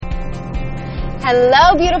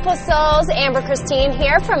Hello, beautiful souls. Amber Christine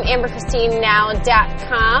here from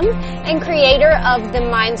AmberChristineNow.com and creator of the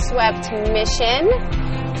Mindswept Mission.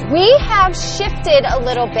 We have shifted a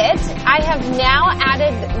little bit. I have now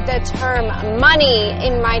added the term money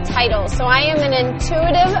in my title. So I am an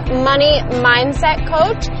intuitive money mindset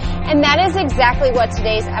coach, and that is exactly what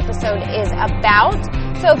today's episode is about.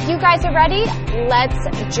 So if you guys are ready, let's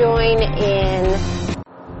join in.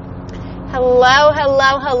 Hello,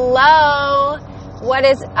 hello, hello. What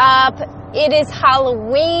is up? It is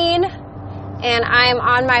Halloween, and I am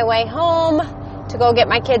on my way home to go get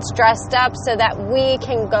my kids dressed up so that we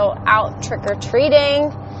can go out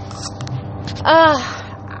trick-or-treating.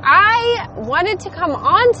 I wanted to come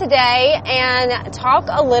on today and talk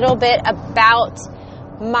a little bit about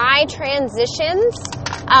my transitions.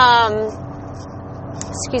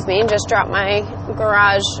 Excuse me, just dropped my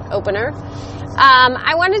garage opener.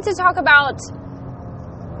 I wanted to talk about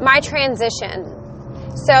my transition.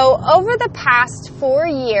 So over the past 4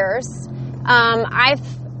 years, I've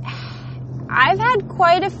had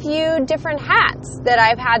quite a few different hats that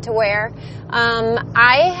I've had to wear.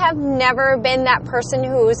 I have never been that person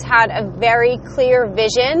who's had a very clear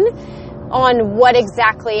vision on what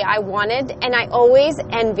exactly I wanted, and I always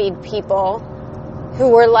envied people who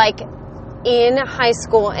were like in high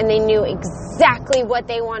school and they knew exactly what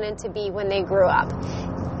they wanted to be when they grew up.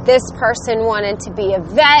 This person wanted to be a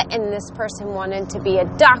vet, and this person wanted to be a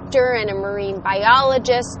doctor and a marine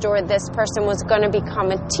biologist, or this person was going to become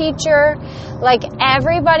a teacher. Like,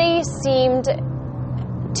 everybody seemed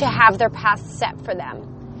to have their path set for them.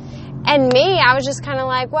 And me, I was just kind of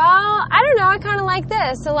like, well, I don't know, I kind of like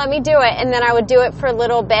this, so let me do it. And then I would do it for a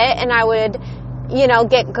little bit, and I would,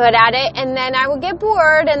 get good at it, and then I would get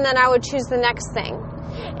bored, and then I would choose the next thing.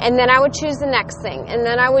 And then I would choose the next thing. And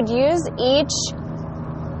then I would use each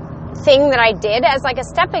thing that I did as like a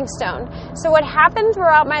stepping stone. So what happened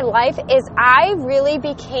throughout my life is I really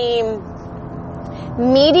became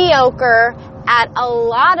mediocre at a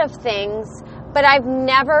lot of things, but I've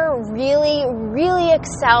never really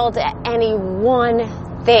excelled at any one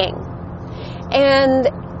thing. And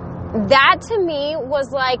that to me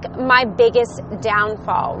was like my biggest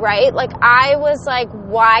downfall, right? Like, I was like,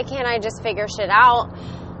 why can't I just figure shit out?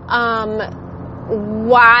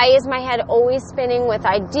 Why is my head always spinning with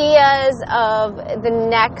ideas of the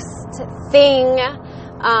next thing?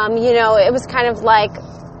 It was kind of like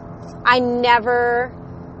I never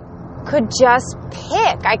could just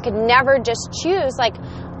pick. I could never just choose. Like,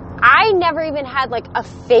 I never even had like a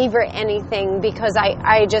favorite anything because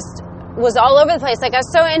I just was all over the place. Like, I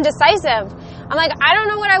was so indecisive. I'm like, I don't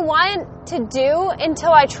know what I want to do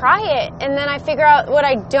until I try it. And then I figure out what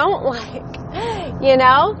I don't like,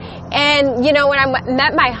 And, when I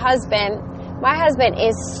met my husband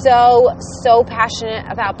is so passionate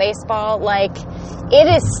about baseball. Like, it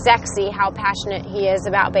is sexy how passionate he is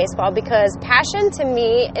about baseball, because passion to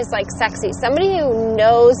me is like sexy. Somebody who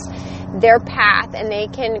knows their path and they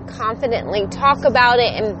can confidently talk about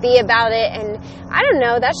it and be about it. And I don't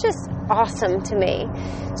know, that's just awesome to me.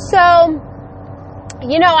 So,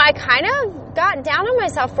 I kind of got down on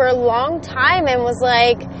myself for a long time and was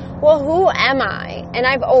like, well, who am I? And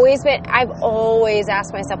I've always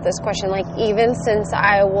asked myself this question, like, even since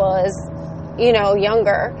I was,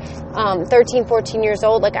 younger, 13, 14 years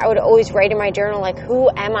old. Like, I would always write in my journal, like, who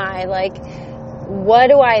am I? Like, what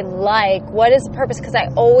do I like? What is the purpose? Because I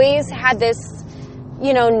always had this,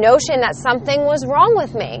 notion that something was wrong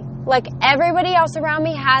with me. Like, everybody else around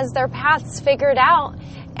me has their paths figured out.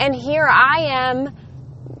 And here I am,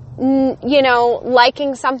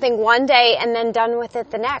 liking something one day and then done with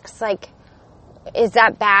it the next. Like, is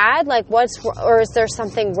that bad? Like, or is there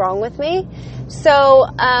something wrong with me? So,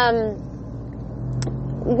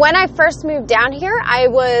 when I first moved down here, I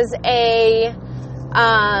was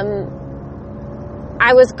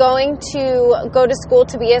going to go to school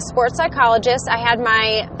to be a sports psychologist. I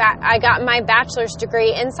got my bachelor's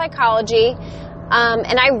degree in psychology.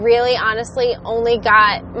 And I really honestly only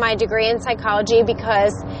got my degree in psychology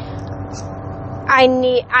because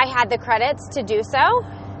I had the credits to do so.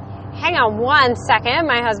 Hang on one second.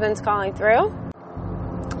 My husband's calling through.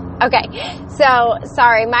 Okay. So,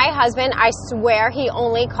 sorry. My husband, I swear he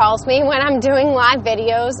only calls me when I'm doing live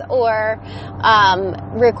videos or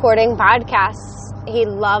recording podcasts. He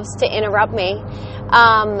loves to interrupt me.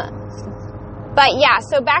 But yeah,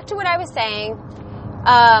 so back to what I was saying.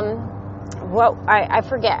 I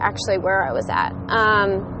forget actually where I was at.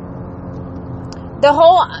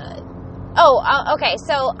 Okay.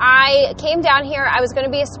 So I came down here. I was going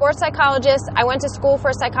to be a sports psychologist. I went to school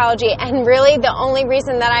for psychology, and really the only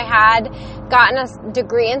reason that I had gotten a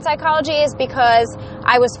degree in psychology is because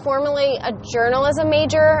I was formerly a journalism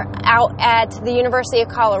major out at the University of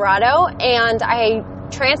Colorado, and I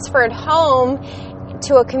transferred home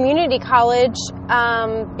to a community college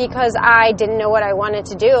because I didn't know what I wanted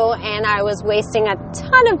to do, and I was wasting a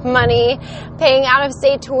ton of money paying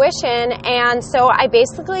out-of-state tuition. And so I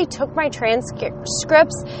basically took my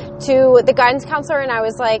transcripts to the guidance counselor, and I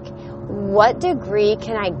was like, what degree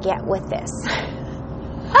can I get with this?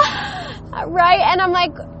 Right? And I'm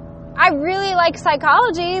like, I really like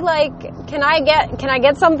psychology. Like, can I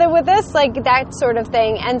get something with this? Like, that sort of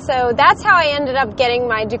thing. And so that's how I ended up getting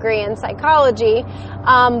my degree in psychology.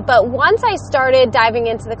 But once I started diving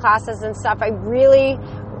into the classes and stuff, I really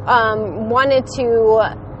wanted to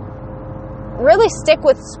really stick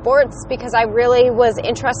with sports because I really was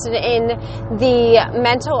interested in the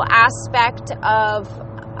mental aspect of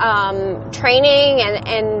training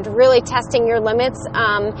and really testing your limits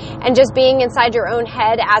and just being inside your own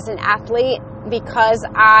head as an athlete, because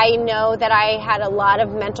I know that I had a lot of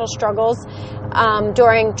mental struggles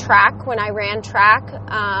during track when I ran track,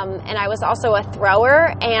 and I was also a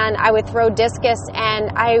thrower, and I would throw discus,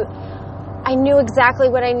 and I knew exactly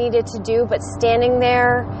what I needed to do, but standing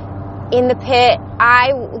there in the pit,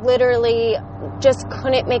 I literally just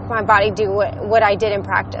couldn't make my body do what I did in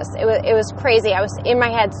practice. It was crazy. I was in my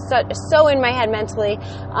head, so in my head mentally.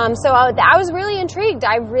 So I was really intrigued.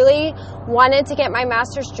 I really wanted to get my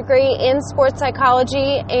master's degree in sports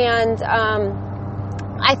psychology, and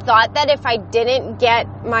I thought that if I didn't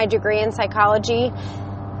get my degree in psychology,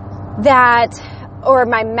 or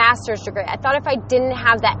my master's degree, I thought if I didn't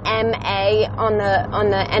have the MA on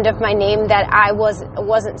the end of my name, that I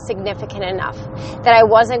wasn't significant enough, that I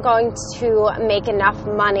wasn't going to make enough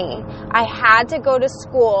money. I had to go to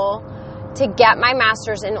school to get my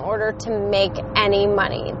master's in order to make any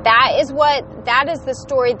money. That is the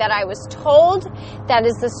story that I was told. That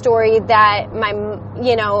is the story that my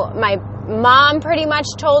mom pretty much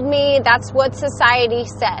told me. That's what society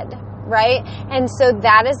said. Right? And so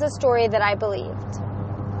that is the story that I believed.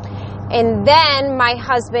 And then my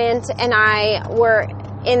husband and I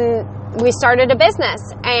we started a business,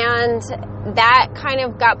 and that kind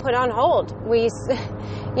of got put on hold. We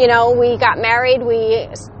got married, we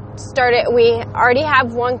already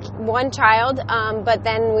have one child, but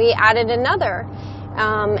then we added another.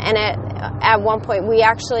 And at one point we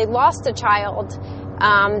actually lost a child,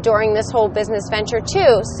 during this whole business venture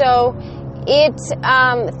too. So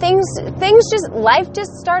life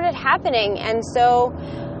just started happening. And so,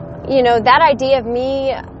 that idea of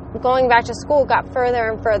me going back to school got further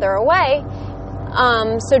and further away.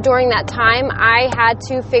 So during that time, I had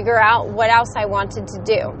to figure out what else I wanted to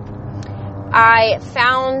do. I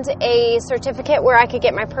found a certificate where I could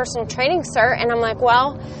get my personal training cert, and I'm like,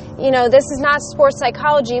 well, this is not sports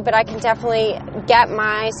psychology, but I can definitely get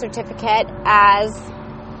my certificate as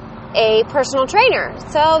a personal trainer.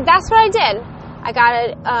 So that's what I did. I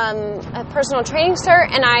got a personal training cert,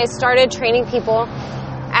 and I started training people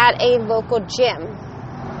at a local gym.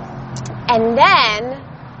 And then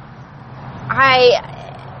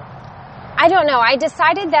I don't know, I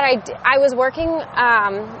decided that I was working,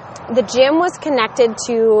 the gym was connected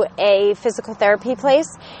to a physical therapy place,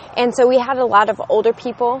 and so we had a lot of older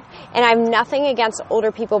people, and I have nothing against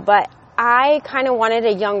older people, but I kind of wanted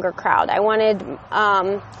a younger crowd. I wanted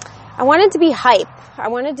to be hype. I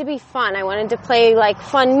wanted to be fun. I wanted to play like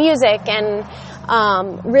fun music and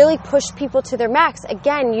really push people to their max.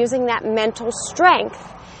 Again, using that mental strength.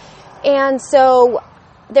 And so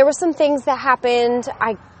there were some things that happened.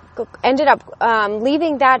 I ended up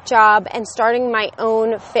leaving that job and starting my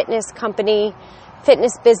own fitness company,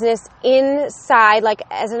 fitness business inside, like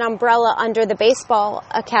as an umbrella under the baseball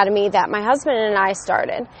academy that my husband and I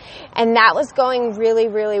started. And that was going really,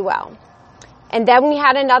 really well. And then we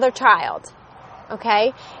had another child,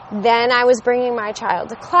 okay? Then I was bringing my child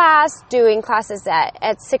to class, doing classes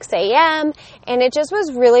at 6 a.m., and it just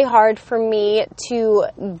was really hard for me to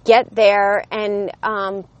get there and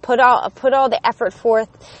put all the effort forth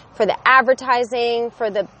for the advertising, for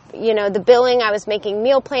the billing. I was making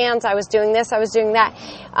meal plans, I was doing this, I was doing that,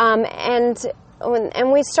 and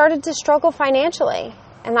we started to struggle financially,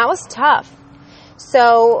 and that was tough.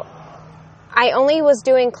 So I only was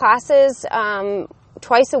doing classes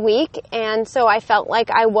twice a week, and so I felt like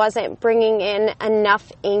I wasn't bringing in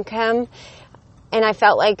enough income, and I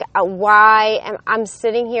felt like I'm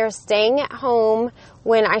sitting here staying at home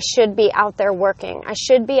when I should be out there working. I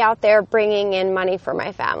should be out there bringing in money for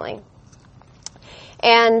my family.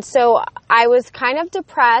 And so I was kind of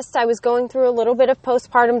depressed. I was going through a little bit of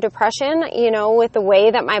postpartum depression, with the way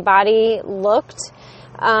that my body looked,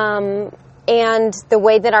 and the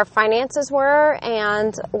way that our finances were.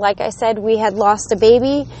 And like I said, we had lost a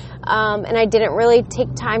baby, and I didn't really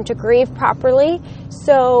take time to grieve properly.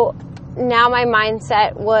 So now my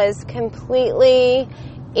mindset was completely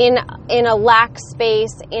in a lack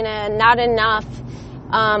space, in a not enough.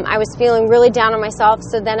 I was feeling really down on myself.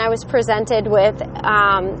 So then I was presented with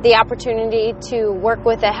the opportunity to work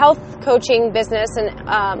with a health coaching business and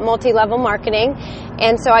multi-level marketing.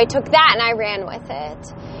 And so I took that and I ran with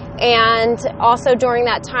it. And also during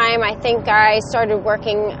that time, I think I started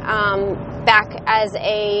working back as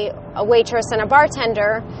a waitress and a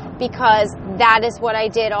bartender, because that is what I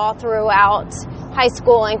did all throughout high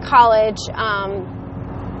school and college.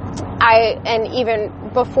 And even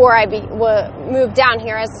before I moved down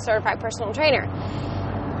here as a certified personal trainer.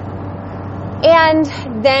 And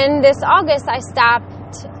then this August, I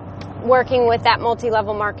stopped working with that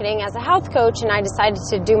multi-level marketing as a health coach, and I decided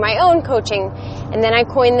to do my own coaching. And then I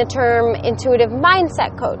coined the term intuitive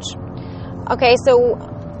mindset coach. Okay,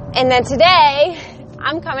 and then today,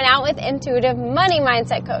 I'm coming out with intuitive money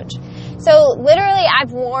mindset coach. So literally,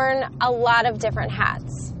 I've worn a lot of different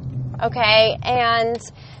hats. Okay, and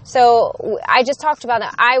so I just talked about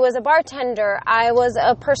that. I was a bartender. I was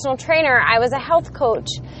a personal trainer. I was a health coach.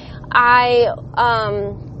 I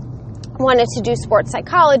wanted to do sports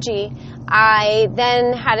psychology. I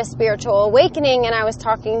then had a spiritual awakening, and I was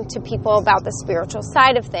talking to people about the spiritual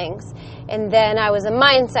side of things. And then I was a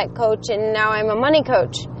mindset coach, and now I'm a money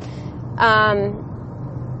coach.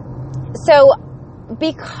 So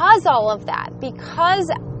because all of that, because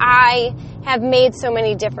I have made so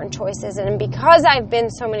many different choices, and because I've been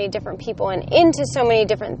so many different people and into so many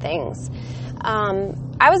different things,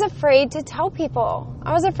 I was afraid to tell people.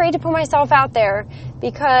 I was afraid to put myself out there,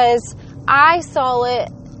 because I saw it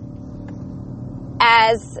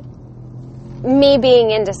as me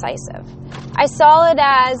being indecisive. I saw it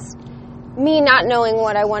as me not knowing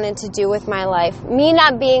what I wanted to do with my life, me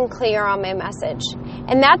not being clear on my message.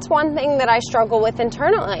 And that's one thing that I struggle with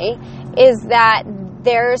internally, is that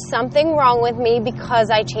there's something wrong with me because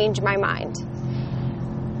I changed my mind.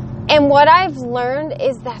 And what I've learned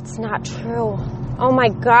is that's not true. Oh my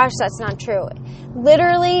gosh, that's not true.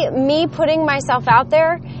 Literally, me putting myself out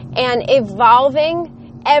there and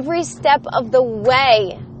evolving every step of the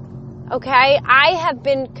way. Okay, I have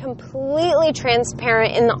been completely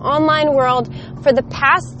transparent in the online world for the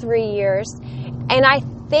past 3 years, and I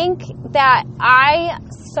think that I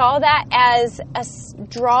saw that as a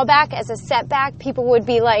drawback, as a setback. People would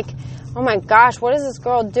be like, oh my gosh, what is this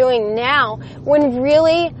girl doing now? When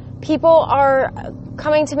really people are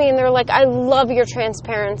coming to me and they're like, I love your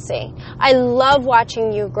transparency. I love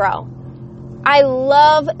watching you grow. I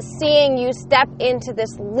love seeing you step into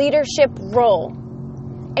this leadership role.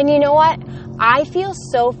 And you know what? I feel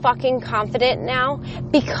so fucking confident now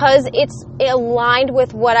because it's aligned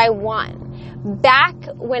with what I want. Back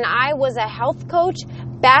when I was a health coach,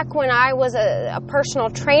 back when I was a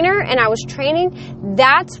personal trainer and I was training,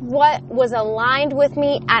 that's what was aligned with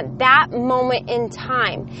me at that moment in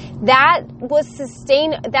time. That was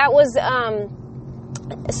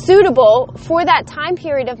suitable for that time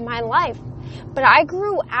period of my life. But I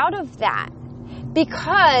grew out of that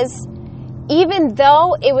because even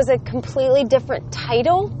though it was a completely different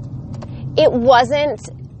title, it wasn't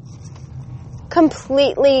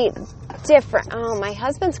completely different. Oh, my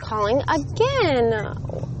husband's calling again.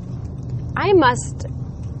 I must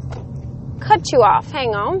cut you off.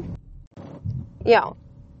 Hang on. Yo.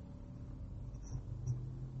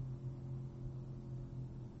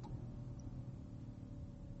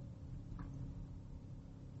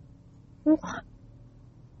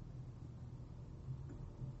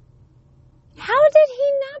 How did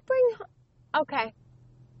he not bring... Okay.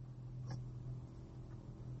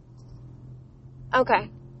 Okay.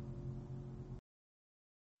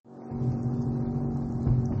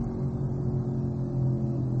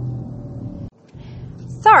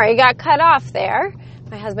 Sorry, got cut off there.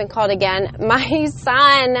 My husband called again. My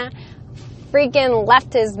son freaking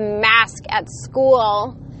left his mask at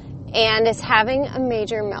school and is having a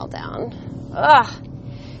major meltdown. Ugh.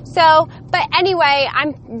 So, but anyway,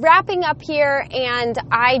 I'm wrapping up here, and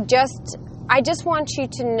I just want you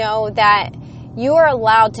to know that you are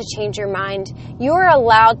allowed to change your mind. You are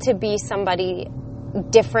allowed to be somebody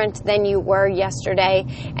different than you were yesterday,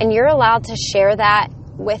 and you're allowed to share that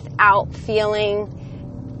without feeling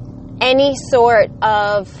any sort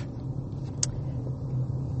of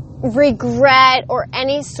regret or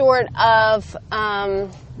any sort of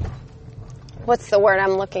what's the word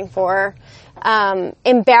I'm looking for?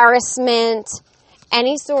 Embarrassment,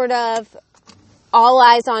 any sort of all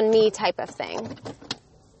eyes on me type of thing.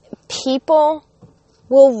 People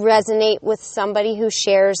will resonate with somebody who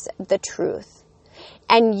shares the truth.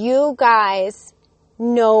 And you guys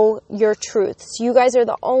know your truths. You guys are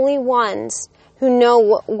the only ones who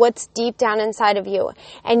know what's deep down inside of you.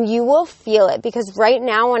 And you will feel it, because right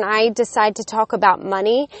now when I decide to talk about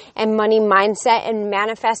money and money mindset and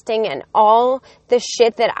manifesting and all the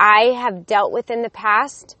shit that I have dealt with in the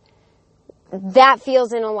past, that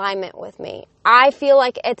feels in alignment with me. I feel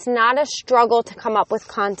like it's not a struggle to come up with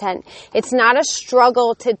content. It's not a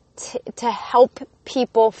struggle to help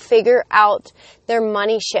people figure out their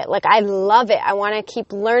money shit. Like, I love it. I want to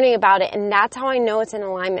keep learning about it. And that's how I know it's in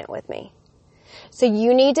alignment with me. So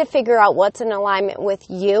you need to figure out what's in alignment with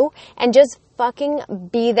you and just fucking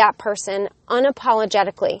be that person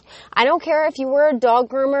unapologetically. I don't care if you were a dog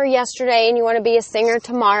groomer yesterday and you want to be a singer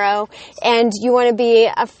tomorrow and you want to be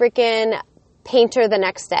a freaking painter the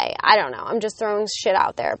next day. I don't know. I'm just throwing shit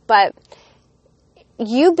out there. But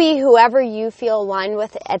you be whoever you feel aligned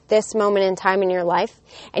with at this moment in time in your life,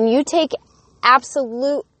 and you take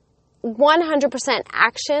absolute 100%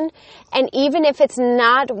 action. And even if it's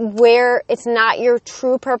not your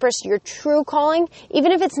true purpose, your true calling,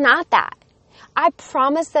 even if it's not that, I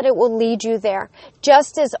promise that it will lead you there.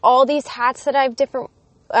 Just as all these hats that I've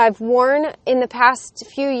worn in the past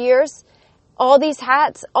few years, all these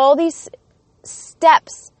hats, all these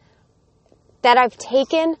steps that I've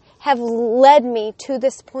taken have led me to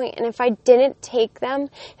this point. And if I didn't take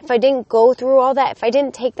them, if I didn't go through all that, if I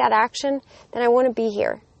didn't take that action, then I wouldn't be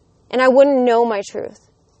here. And I wouldn't know my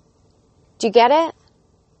truth. Do you get it?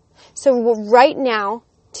 So right now,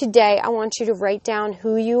 today, I want you to write down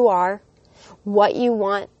who you are, what you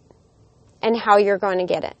want, and how you're going to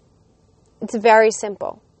get it. It's very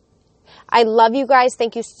simple. I love you guys.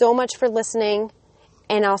 Thank you so much for listening.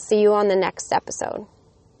 And I'll see you on the next episode.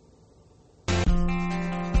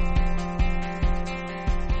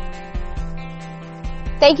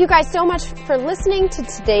 Thank you guys so much for listening to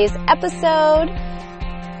today's episode.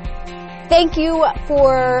 Thank you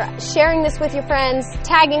for sharing this with your friends,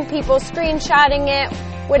 tagging people, screenshotting it,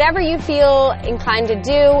 whatever you feel inclined to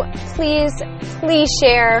do. Please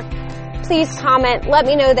share. Please comment. Let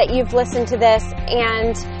me know that you've listened to this,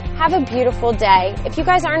 and have a beautiful day. If you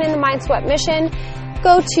guys aren't in the Mind Swept Mission,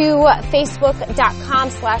 go to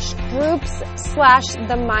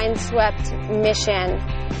facebook.com/groups/the Mind Swept Mission.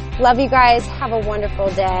 Love you guys. Have a wonderful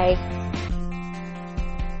day.